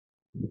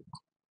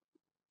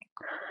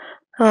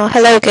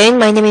Hello again,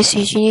 my name is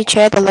Eugenie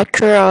Che, the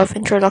lecturer of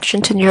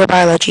Introduction to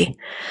Neurobiology.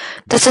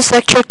 This is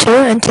lecture 2,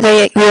 and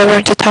today we are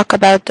going to talk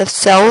about the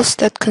cells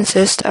that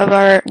consist of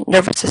our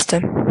nervous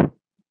system.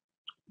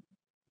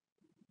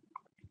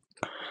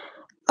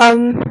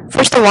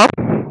 First of all,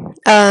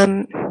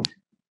 in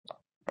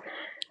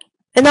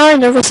our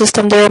nervous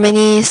system there are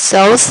many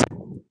cells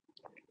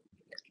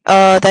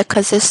that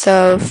consist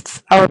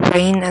of our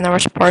brain and our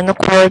spinal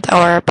cord,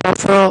 our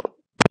peripheral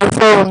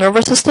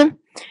nervous system,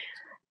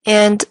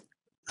 and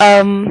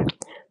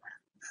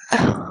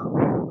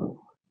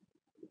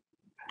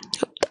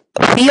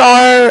we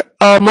are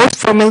most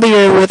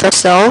familiar with a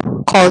cell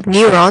called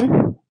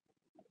neuron,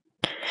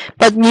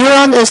 but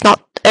neuron is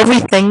not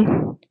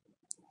everything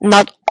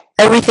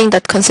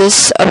that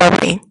consists of our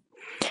brain.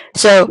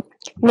 So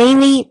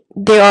mainly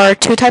there are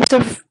two types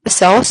of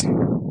cells.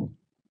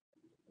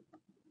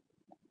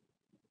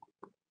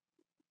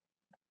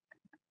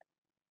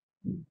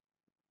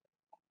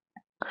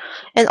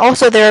 And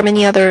also there are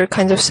many other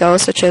kinds of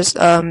cells, such as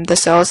the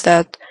cells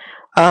that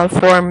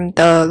form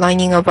the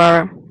lining of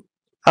our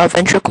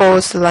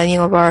ventricles, the lining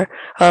of our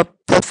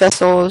blood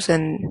vessels,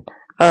 and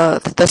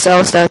the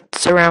cells that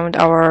surround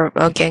our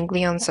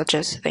ganglion, such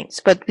as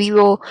things. But we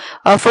will,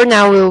 for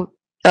now, we'll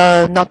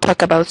not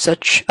talk about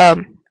such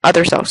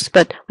other cells,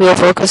 but we will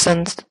focus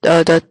on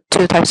the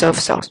two types of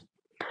cells.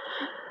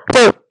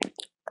 So,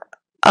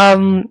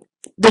 the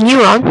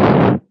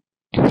neuron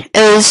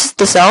is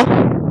the cell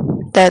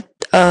that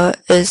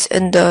is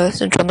in the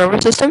central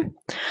nervous system,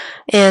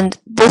 and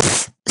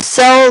this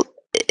cell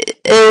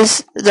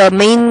is the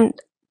main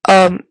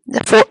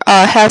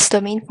has the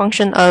main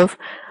function of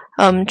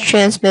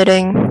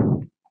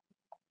transmitting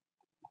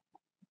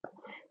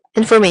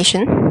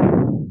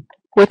information,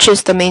 which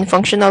is the main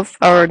function of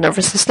our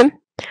nervous system,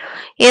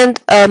 and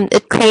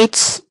it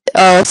creates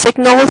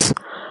signals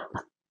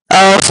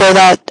so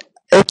that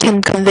it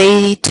can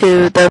convey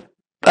to the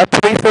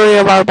periphery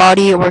of our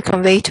body or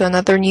convey to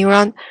another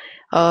neuron,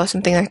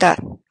 something like that.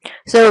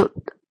 So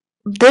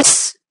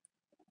this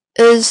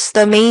is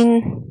the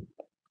main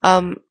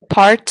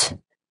part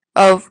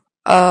of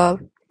our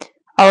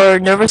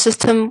nervous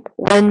system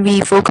when we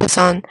focus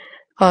on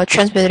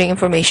transmitting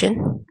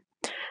information.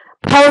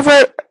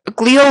 However, a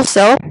glial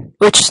cell,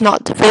 which is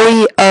not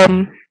very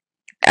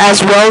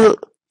as well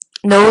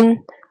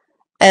known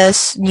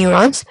as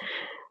neurons,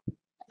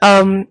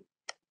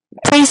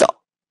 plays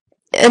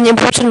an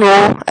important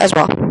role as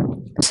well.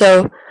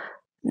 So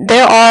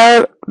there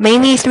are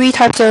mainly three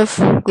types of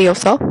glial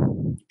cell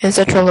in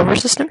central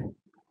nervous system.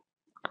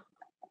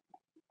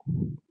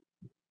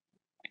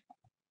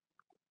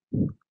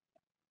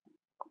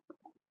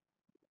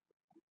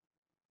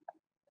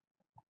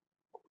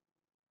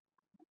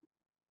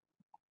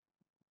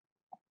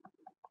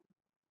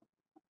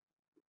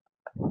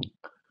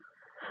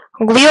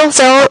 Glial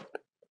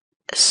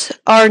cells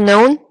are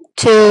known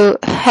to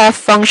have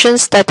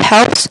functions that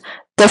helps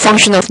the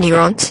function of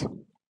neurons.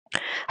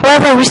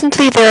 However,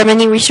 recently there are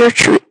many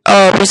research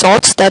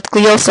results that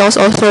glial cells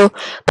also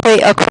play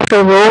a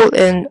crucial role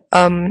in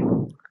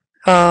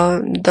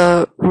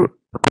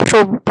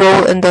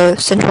the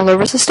central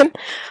nervous system.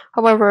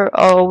 However,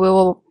 we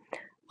will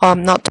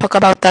not talk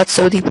about that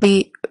so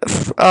deeply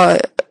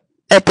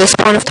at this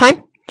point of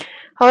time.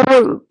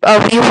 However,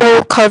 we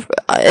will cover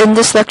in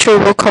this lecture.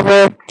 We'll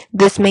cover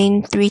these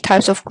main three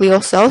types of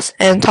glial cells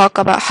and talk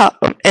about how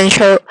and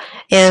show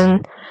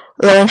and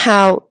learn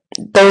how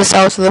those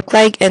cells look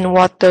like and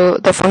what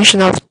the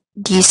function of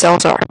these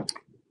cells are.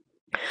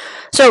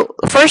 So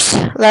first,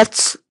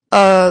 let's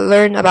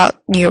learn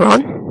about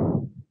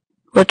neuron,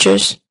 which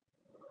is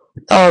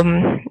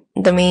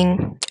the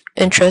main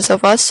interest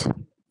of us.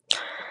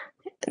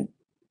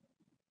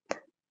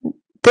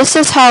 This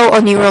is how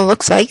a neuron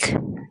looks like.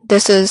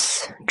 This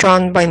is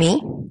drawn by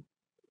me,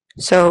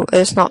 so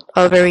it's not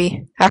a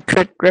very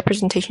accurate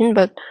representation,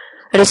 but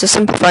it is a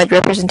simplified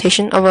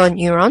representation of a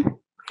neuron.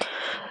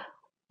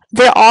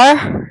 There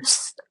are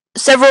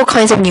several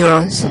kinds of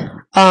neurons.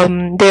 There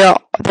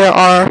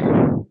are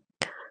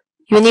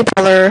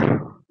unipolar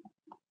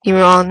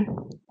neuron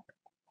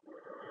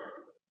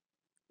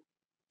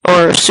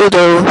or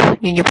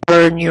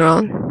pseudo-unipolar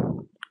neuron,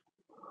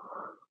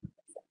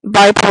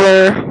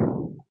 bipolar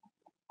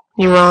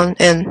neuron,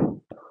 and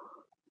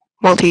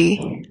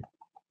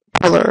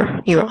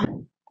multipolar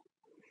neuron.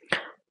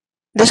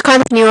 This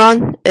kind of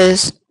neuron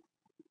is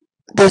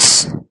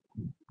this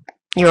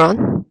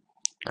neuron.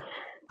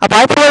 A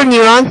bipolar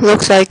neuron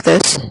looks like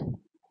this.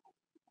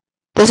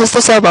 This is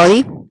the cell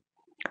body.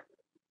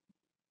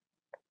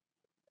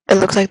 It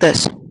looks like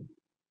this.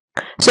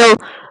 So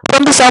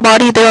from the cell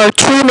body there are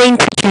two main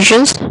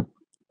protrusions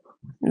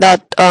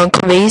that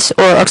conveys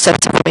or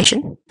accepts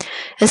information.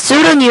 A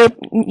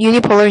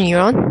pseudo-unipolar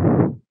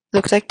neuron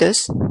looks like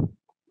this.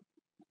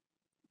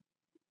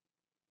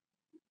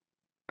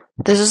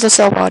 This is the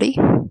cell body,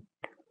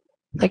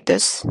 like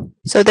this.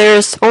 So there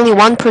is only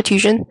one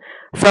protrusion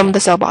from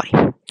the cell body.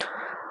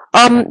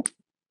 And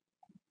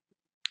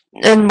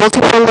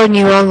multipolar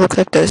neuron looks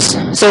like this.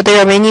 So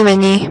there are many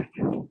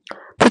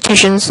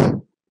protrusions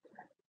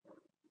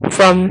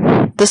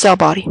from the cell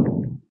body.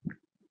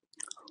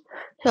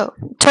 So,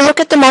 to look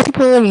at the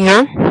multipolar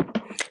neuron,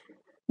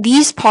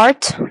 these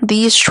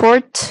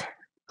short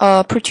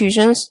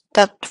protrusions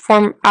that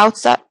form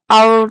out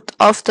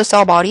of the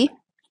cell body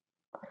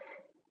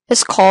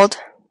is called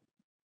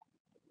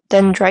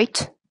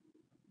dendrite.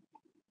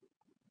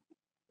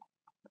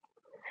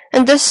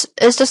 And this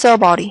is the cell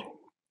body,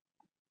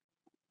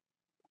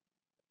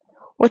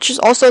 which is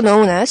also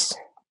known as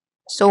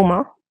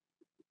soma.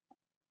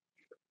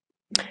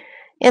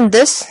 And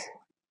this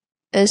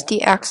is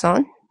the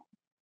axon.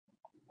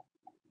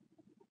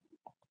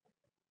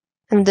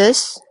 And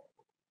this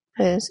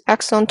is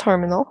axon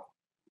terminal,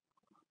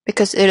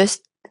 because it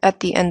is at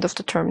the end of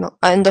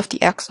the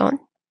axon.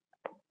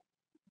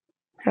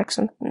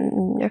 Axon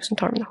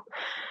terminal.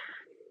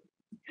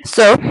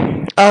 So,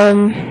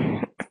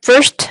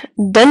 first,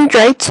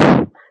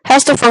 dendrite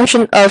has the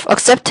function of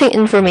accepting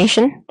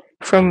information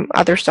from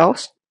other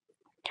cells.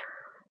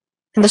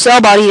 And the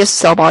cell body is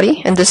cell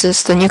body, and this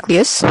is the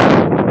nucleus.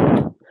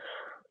 And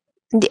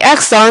the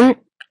axon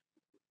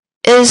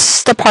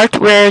is the part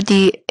where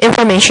the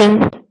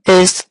information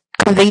is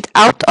conveyed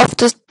out of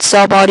the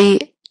cell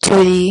body to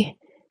the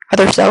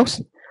other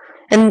cells.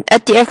 And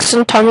at the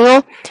axon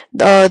terminal,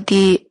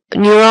 the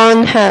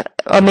neuron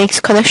makes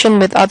connection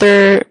with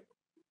other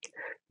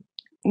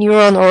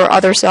neuron or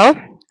other cell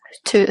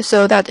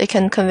so that it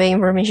can convey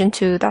information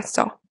to that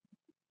cell.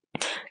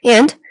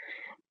 And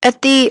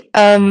at the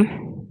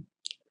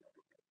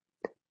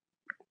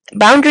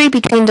boundary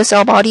between the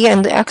cell body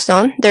and the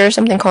axon, there is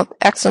something called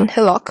axon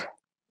hillock.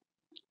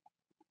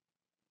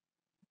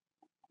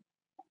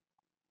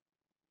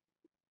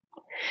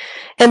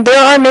 And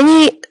there are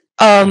many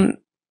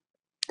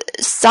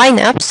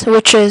synapses,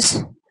 which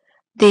is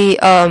the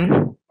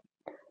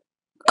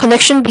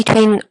connection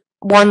between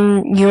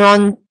one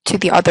neuron to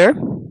the other.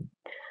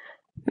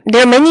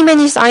 There are many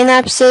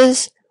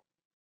synapses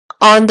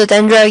on the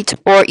dendrite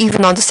or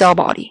even on the cell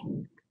body.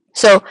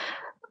 So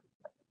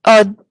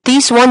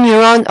these one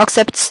neuron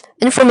accepts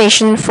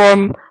information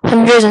from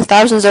hundreds and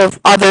thousands of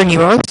other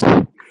neurons,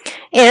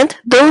 and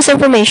those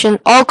information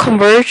all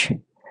converge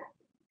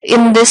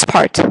in this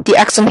part, the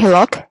axon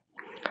hillock.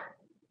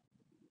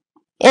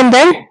 And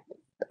then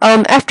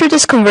after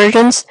this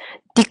convergence,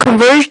 the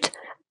converged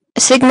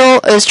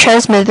signal is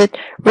transmitted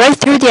right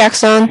through the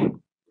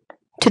axon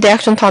to the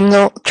axon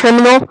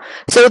terminal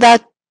so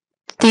that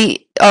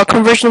the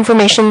converged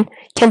information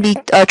can be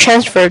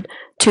transferred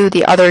to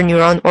the other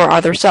neuron or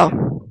other cell.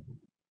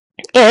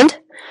 And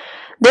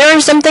there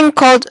is something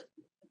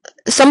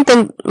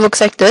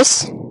looks like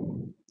this.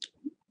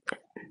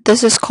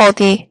 This is called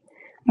the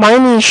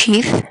myelin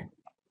sheath.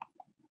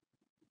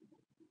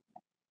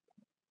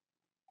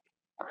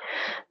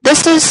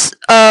 This is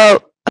a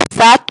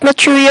fat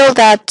material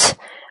that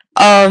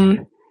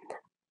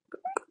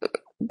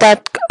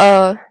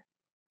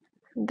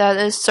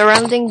is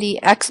surrounding the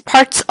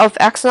parts of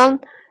axon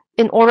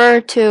in order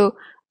to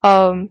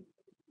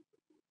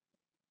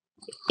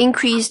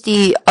increase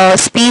the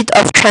speed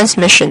of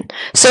transmission.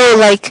 So,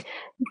 like,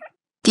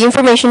 the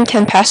information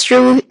can pass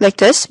through like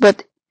this,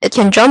 but it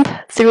can jump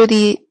through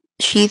the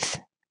sheath,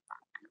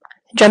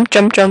 jump,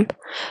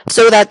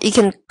 so that it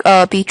can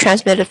be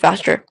transmitted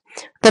faster.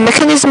 The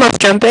mechanism of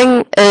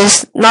jumping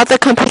is not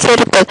that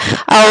complicated, but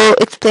I'll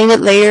explain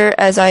it later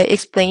as I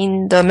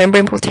explain the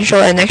membrane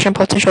potential and action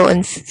potential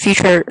in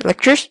future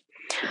lectures.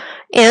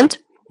 And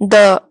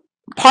the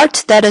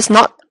part that is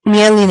not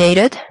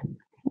myelinated,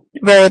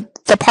 where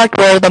the part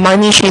where the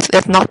myelin sheath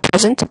is not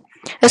present,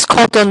 is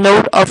called the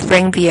node of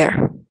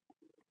Ranvier.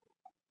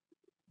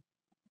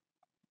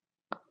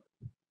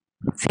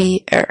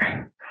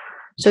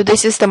 So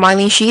this is the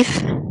myelin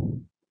sheath,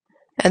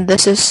 and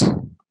this is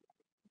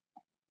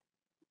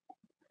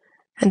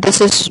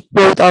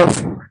node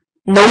of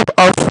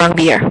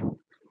Ranvier.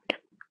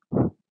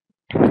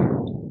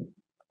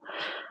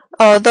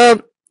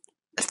 The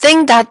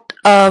thing that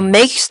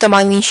makes the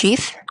myelin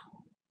sheath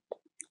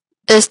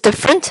is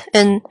different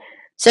in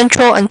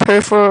central and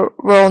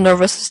peripheral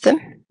nervous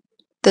system.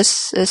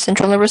 This is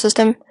central nervous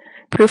system,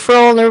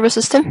 peripheral nervous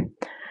system.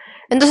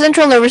 In the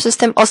central nervous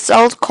system, a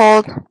cell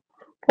called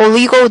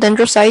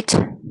oligodendrocyte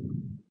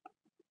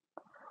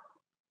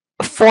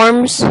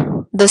forms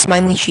this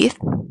myelin sheath.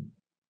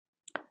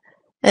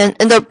 And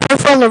in the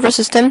peripheral nervous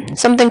system,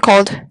 something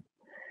called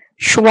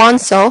Schwann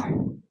cell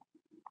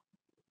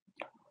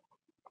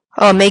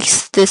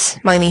makes this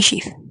myelin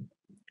sheath.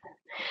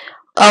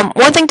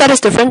 One thing that is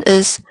different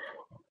is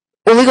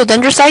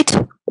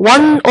oligodendrocyte.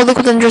 One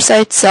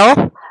oligodendrocyte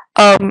cell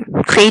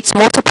creates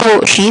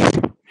multiple sheath.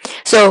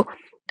 So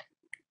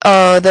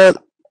the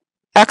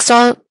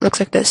axon looks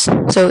like this.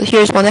 So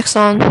here's one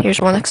axon, here's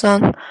one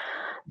axon.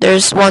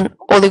 There's one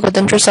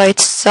oligodendrocyte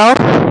cell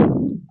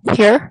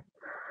here.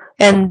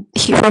 And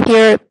from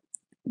here,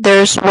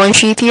 there's one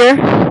sheath here.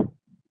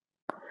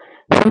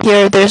 From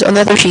here, there's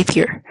another sheath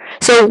here.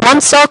 So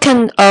one cell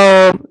can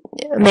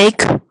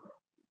make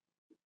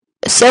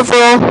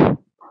several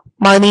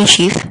myelin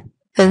sheath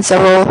and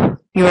several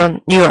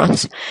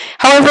neurons.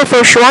 However,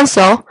 for Schwann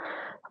cell,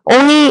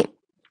 only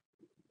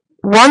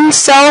one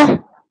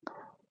cell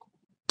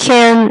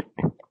can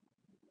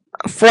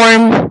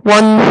form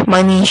one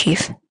myelin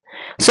sheath.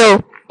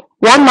 So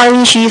one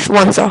myelin sheath,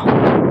 one cell.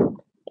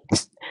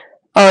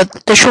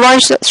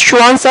 The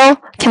Schwann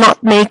cell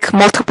cannot make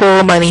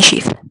multiple myelin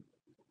sheath.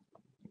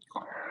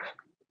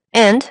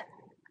 And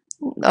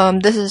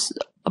this is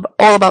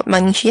all about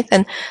myelin sheath.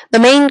 And the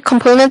main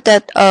component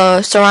that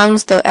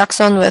surrounds the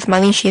axon with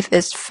myelin sheath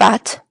is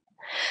fat.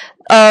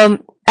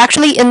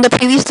 Actually, in the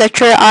previous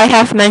lecture, I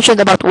have mentioned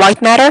about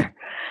white matter,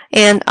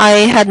 and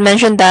I had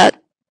mentioned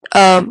that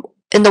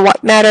in the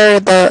white matter,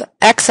 the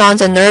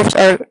axons and nerves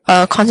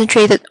are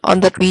concentrated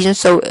on that region,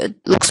 so it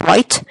looks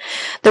white.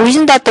 The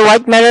reason that the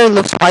white matter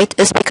looks white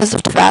is because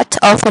of the fat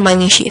of the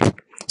myelin sheath.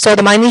 So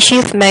the myelin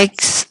sheath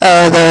makes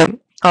the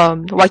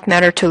white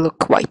matter to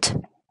look white.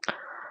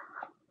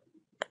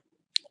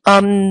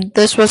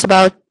 This was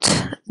about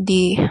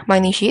the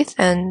myelin sheath,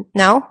 and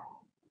now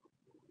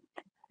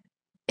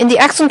in the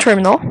axon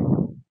terminal,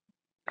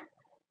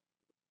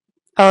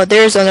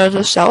 there's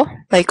another cell,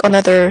 like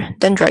another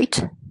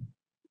dendrite,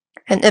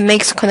 and it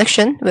makes a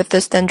connection with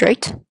this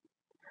dendrite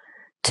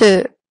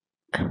to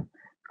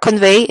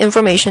convey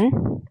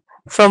information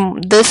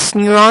from this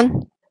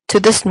neuron to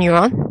this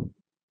neuron.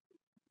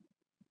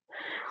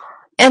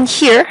 And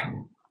here,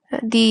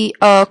 the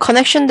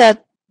connection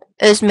that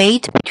is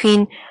made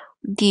between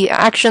the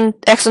axon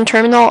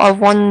terminal of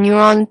one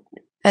neuron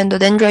and the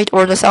dendrite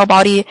or the cell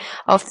body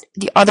of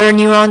the other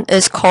neuron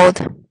is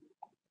called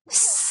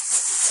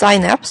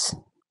synapse.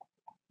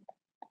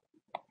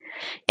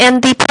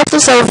 And the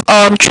process of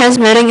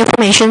transmitting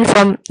information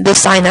from the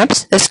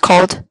synapse is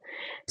called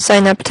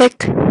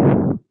synaptic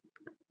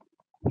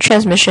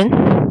transmission.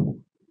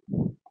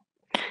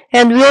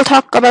 And we'll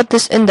talk about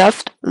this in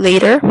depth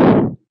later.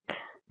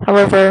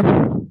 However,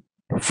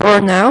 for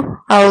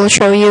now, I will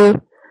show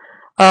you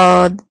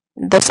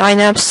the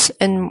synapse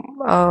in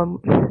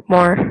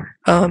more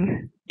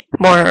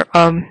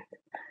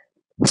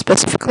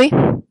specifically.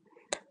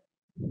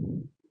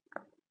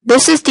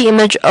 This is the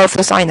image of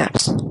the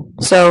synapse.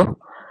 So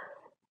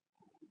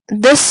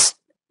this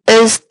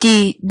is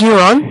the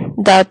neuron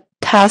that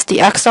has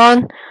the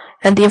axon,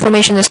 and the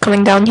information is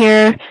coming down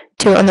here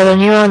to another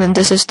neuron, and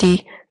this is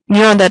the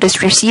neuron that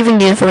is receiving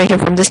the information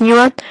from this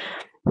neuron.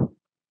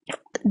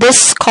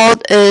 This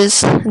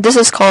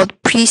is called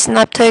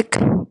presynaptic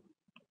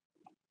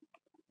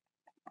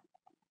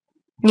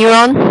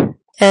neuron,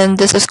 and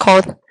this is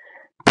called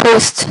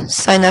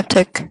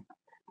postsynaptic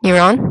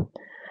neuron,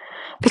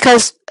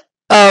 because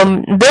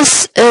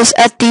this is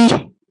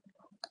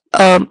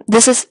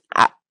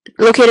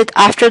located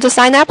after the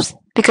synapse,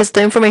 because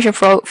the information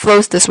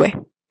flows this way.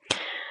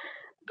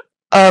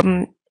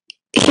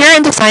 Here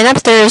in the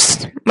synapse,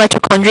 there's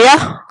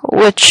mitochondria,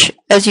 which,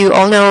 as you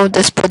all know,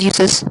 this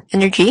produces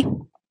energy,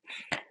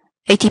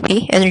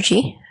 ATP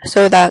energy,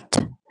 so that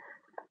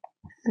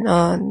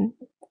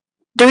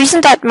the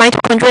reason that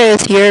mitochondria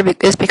is here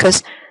is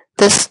because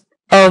this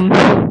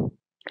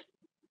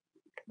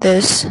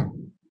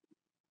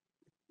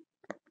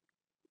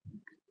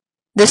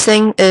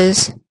thing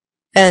is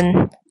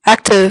an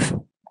active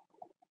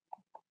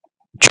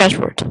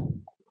transport,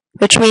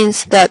 which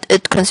means that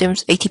it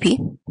consumes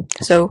ATP.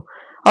 So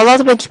a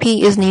lot of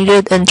ATP is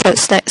needed in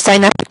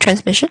synaptic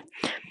transmission.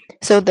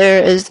 So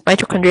there is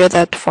mitochondria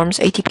that forms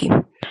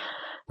ATP.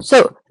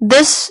 So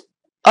this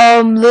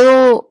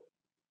little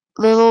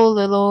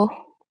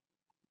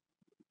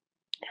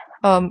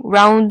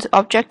round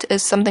object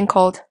is something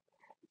called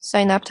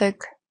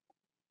synaptic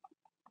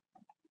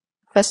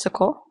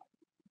vesicle.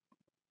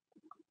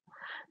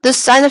 This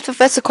synaptic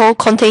vesicle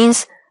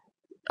contains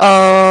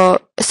a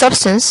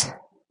substance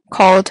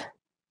called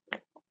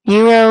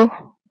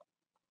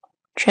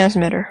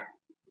neurotransmitter.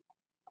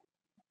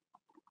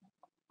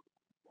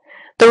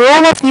 The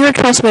role of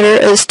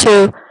neurotransmitter is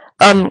to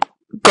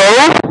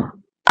go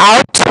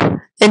out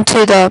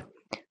into the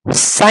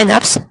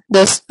synapse,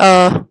 the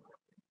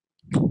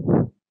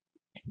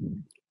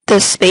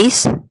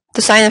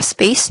synapse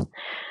space,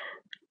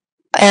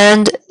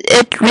 and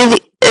if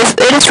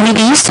it is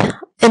released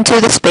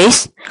into the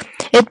space,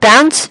 it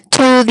bounds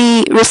to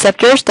the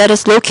receptors that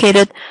is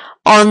located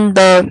on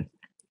the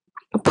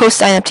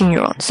postsynaptic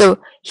neuron. So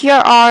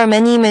here are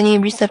many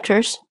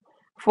receptors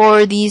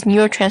for these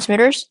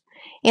neurotransmitters,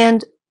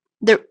 and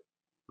the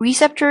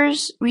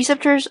receptors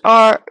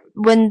are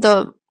when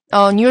the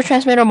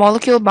neurotransmitter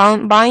molecule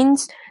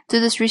binds to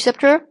this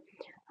receptor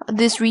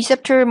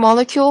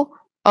molecule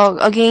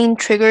again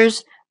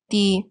triggers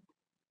the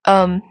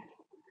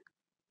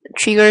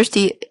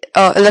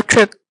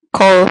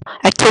electrical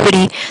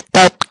activity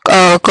that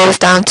goes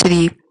down to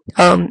the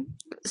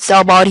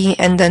cell body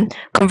and then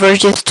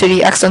converges to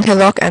the axon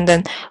hillock, and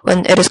then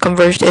when it is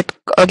converged, it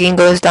again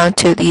goes down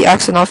to the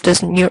axon of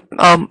this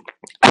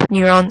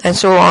neuron, and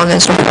so on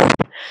and so forth.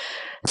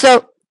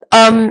 So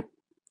the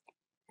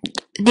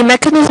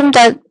mechanism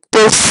that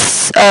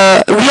this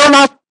we will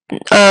not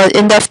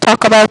in depth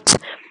talk about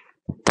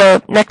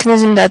the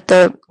mechanism that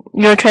the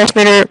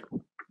neurotransmitter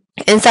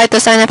inside the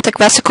synaptic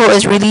vesicle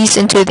is released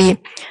into the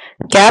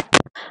gap.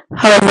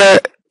 However,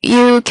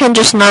 you can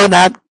just know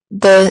that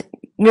the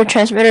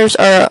neurotransmitters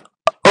are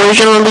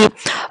originally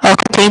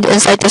contained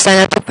inside the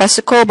synaptic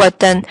vesicle, but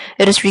then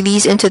it is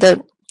released into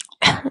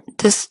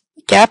this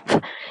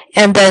gap,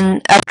 and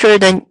then after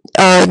the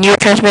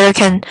neurotransmitter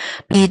can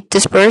be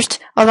dispersed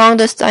along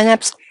the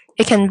synapse,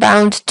 it can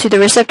bound to the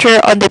receptor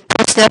on the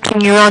postsynaptic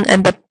neuron,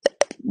 and the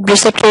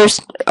receptors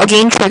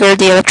again trigger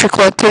the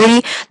electrical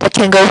activity that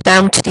can go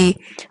down to the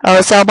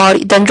cell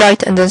body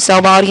dendrite, and then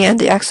cell body and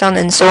the axon,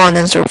 and so on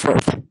and so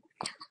forth.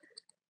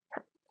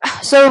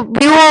 So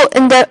we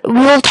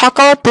will talk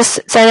about this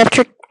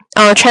synaptic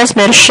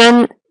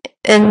transmission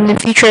in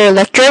future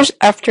lectures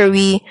after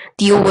we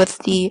deal with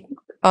the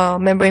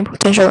membrane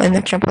potential and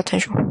action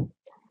potential.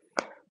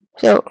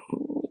 So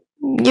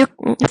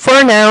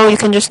for now you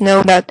can just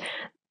know that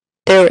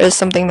there is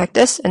something like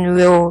this, and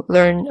we'll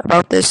learn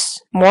about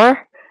this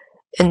more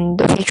in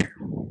the future.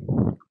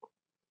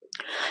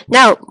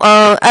 Now,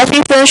 as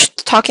we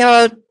finished talking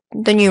about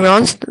the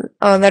neurons,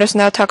 let us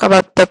now talk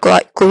about the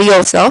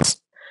glial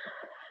cells.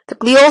 The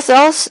glial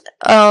cells,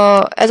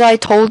 as I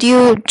told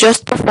you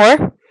just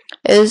before,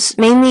 is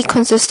mainly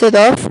consisted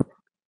of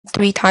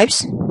 3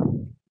 types.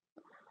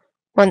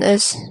 One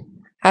is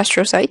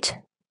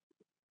astrocyte,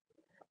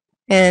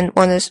 and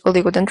one is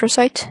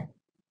oligodendrocyte.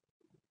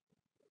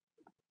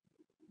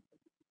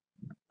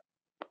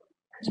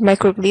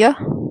 Microglia.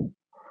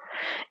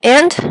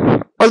 And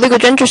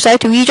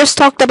oligodendrocyte, we just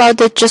talked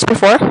about it just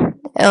before,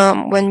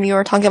 when we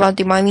were talking about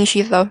the myelin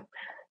sheath of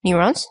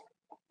neurons.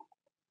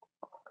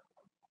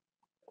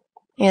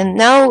 And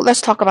now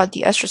let's talk about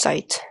the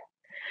astrocyte.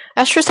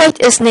 Astrocyte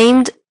is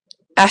named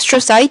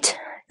astrocyte,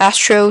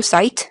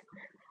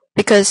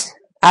 because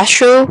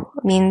astro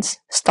means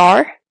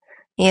star,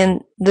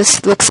 and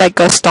this looks like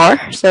a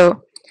star,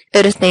 so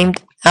it is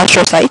named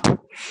astrocyte.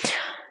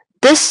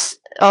 This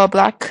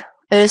black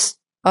is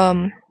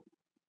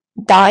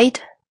dyed,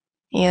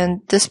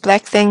 and this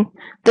black thing,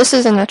 this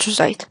is an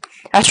astrocyte.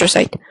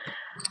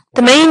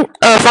 The main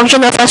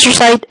function of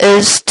astrocyte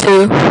is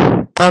to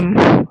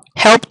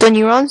help the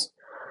neurons,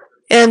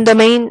 and the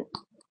main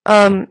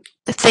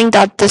thing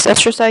that this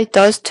astrocyte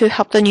does to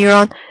help the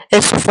neuron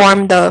is to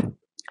form the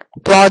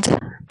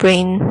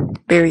blood-brain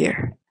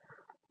barrier.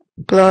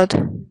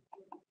 Blood-brain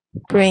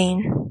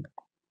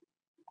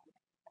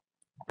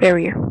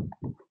barrier.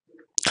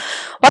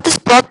 What this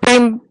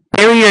blood-brain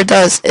barrier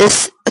does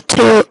is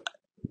to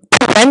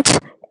prevent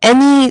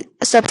any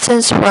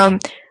substance from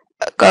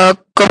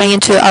going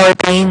into our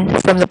brain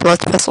from the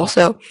blood vessel.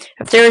 So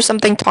if there is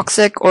something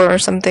toxic or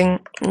something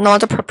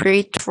not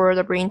appropriate for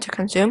the brain to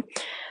consume,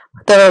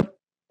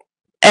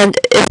 and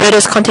if it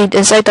is contained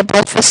inside the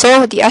blood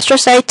vessel, the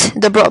astrocyte,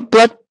 the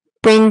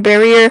blood-brain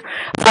barrier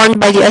formed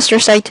by the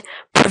astrocyte,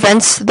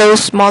 prevents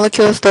those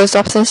molecules, those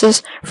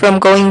substances, from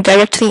going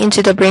directly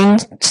into the brain,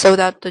 so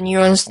that the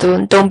neurons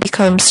don't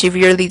become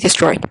severely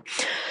destroyed.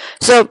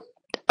 So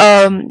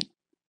the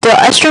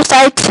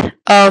astrocyte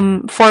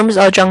forms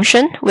a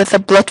junction with a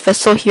blood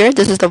vessel here.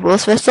 This is the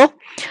blood vessel,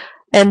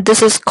 and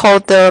this is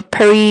called the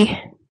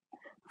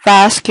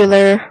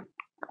perivascular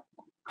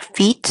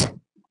feet.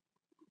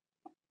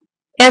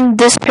 And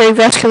this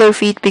perivascular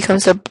feet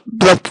becomes a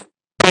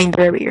blood-brain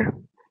barrier.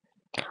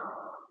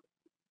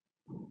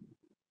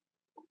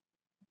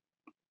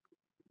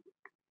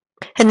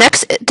 And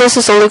next, this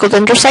is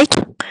oligodendrocyte.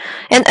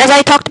 And as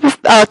I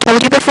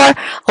told you before,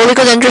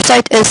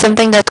 oligodendrocyte is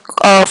something that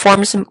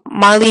forms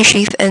myelin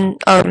sheath and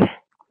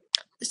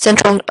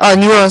central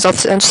neurons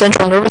of the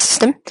central nervous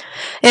system.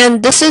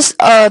 And this is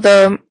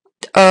the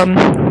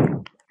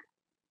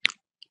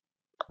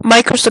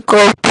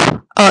microscope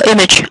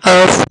image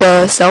of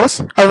the cells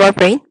of our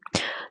brain.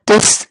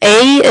 This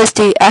A is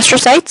the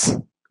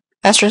astrocytes,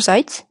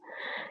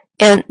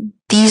 and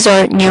these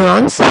are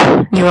neurons.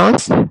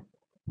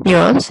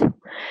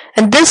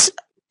 And this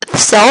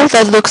cell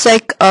that looks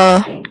like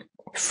a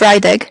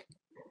fried egg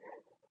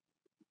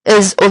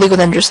is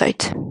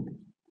oligodendrocyte.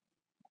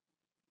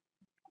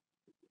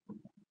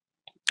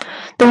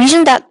 The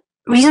reason that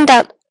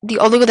the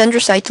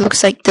oligodendrocyte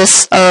looks like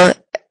this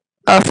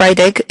fried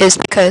egg is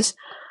because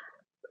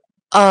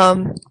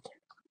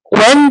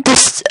when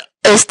this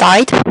is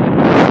dyed,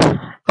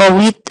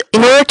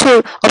 in order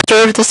to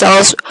observe the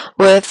cells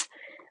with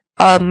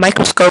a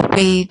microscope,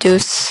 we do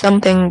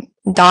something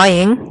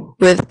dyeing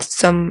with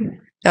some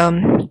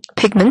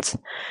pigments,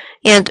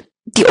 and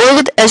the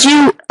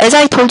as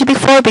I told you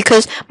before,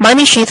 because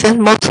myelin sheath is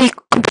mostly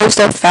composed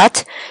of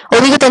fat,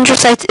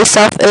 oligodendrocyte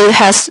itself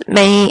has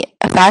many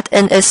fat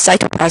in its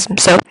cytoplasm.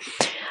 So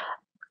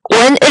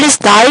when it is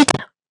dyed,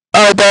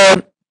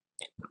 the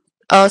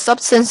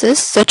substances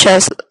such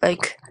as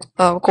like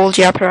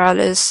Golgi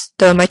apparatus,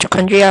 the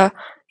mitochondria,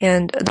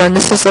 and the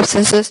listed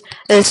substances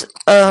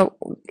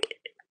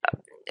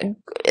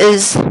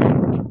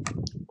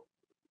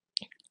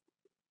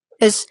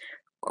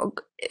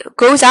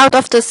goes out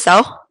of the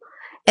cell,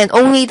 and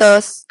only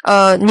the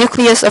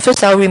nucleus of the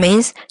cell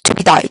remains to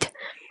be dyed.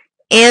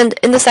 And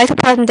in the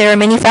cytoplasm there are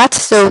many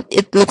fats, so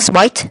it looks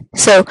white.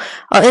 So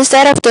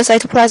instead of the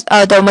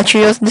cytoplasm, the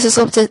materials,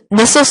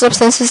 listed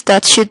substances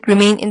that should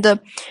remain in the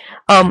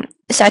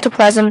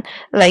cytoplasm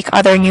like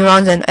other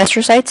neurons and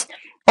astrocytes.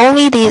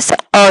 Only the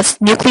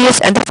nucleus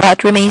and the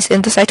fat remains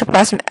in the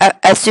cytoplasm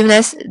as soon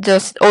as the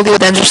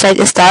oligodendrocyte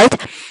is died,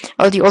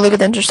 or the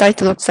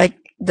oligodendrocyte looks like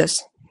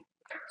this.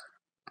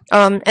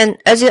 And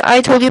as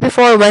I told you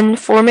before, when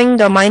forming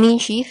the myelin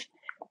sheath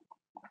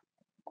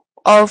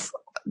of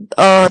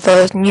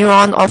the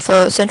neuron of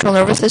the central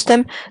nervous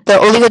system, the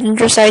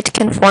oligodendrocyte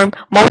can form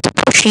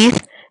multiple sheaths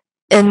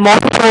in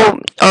multiple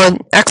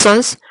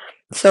axons.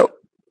 So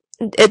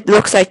it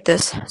looks like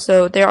this.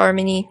 So there are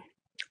many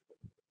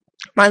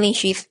myelin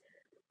sheaths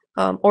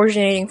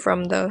originating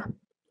from the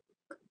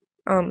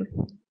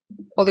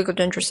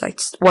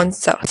oligodendrocytes, one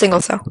cell,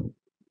 single cell.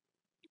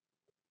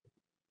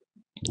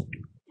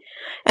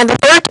 And the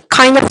third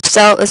kind of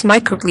cell is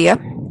microglia.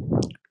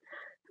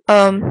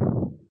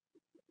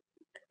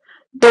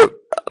 The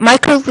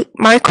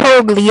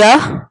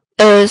microglia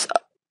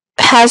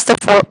has the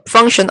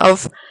function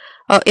of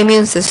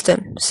immune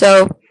system.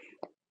 So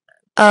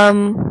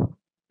when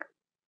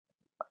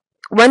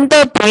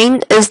the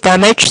brain is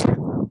damaged,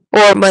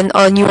 or when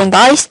a neuron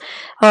dies,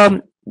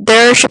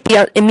 there should be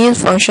an immune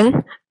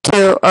function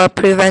to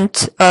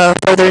prevent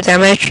further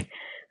damage,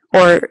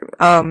 or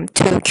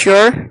to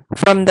cure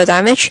from the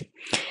damage.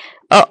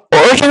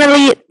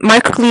 Originally,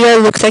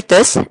 microglia looks like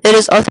this. It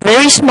is a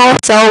very small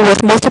cell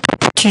with multiple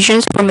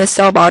protrusions from its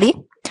cell body.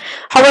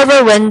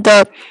 However, when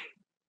the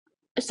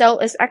cell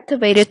is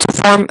activated to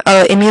form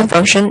immune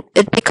function,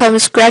 it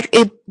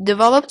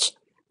develops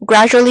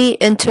gradually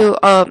into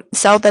a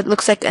cell that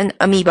looks like an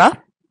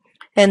amoeba,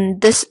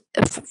 and this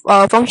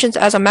functions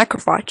as a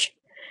macrophage.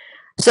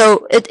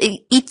 So it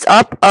eats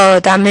up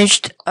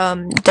damaged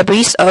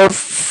debris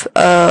of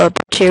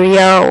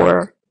bacteria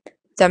or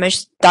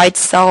damaged died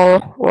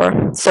cell,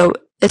 or so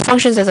it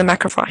functions as a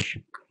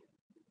macrophage.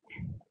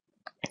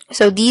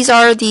 So these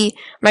are the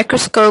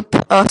microscope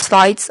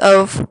slides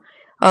of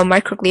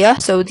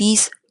microglia. So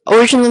these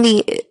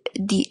originally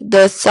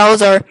the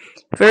cells are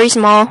very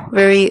small,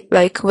 very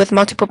with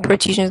multiple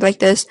protrusions like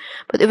this,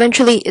 but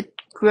eventually it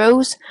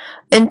grows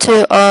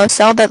into a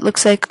cell that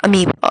looks like an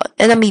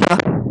amoeba,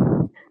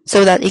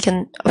 so that it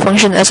can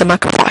function as a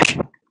macrophage.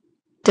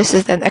 This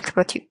is an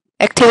activated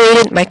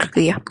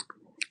microglia.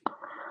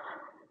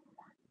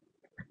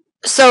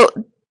 So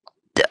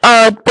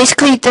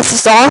basically this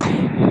is all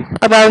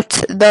about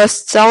the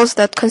cells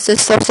that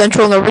consist of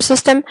central nervous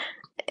system,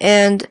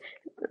 and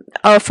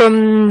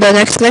from the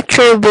next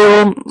lecture we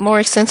will more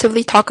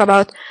extensively talk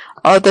about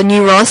the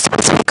neurons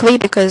specifically,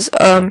 because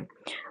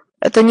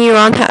the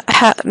neuron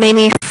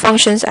mainly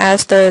functions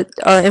as the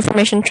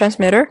information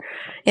transmitter,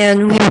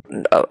 and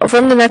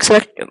in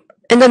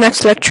the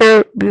next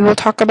lecture we will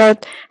talk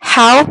about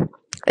how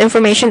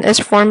information is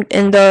formed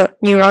in the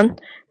neuron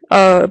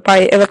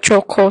by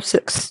electrical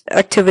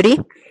activity,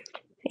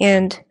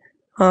 and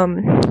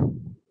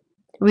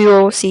we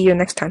will see you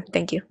next time.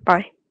 Thank you.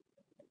 Bye.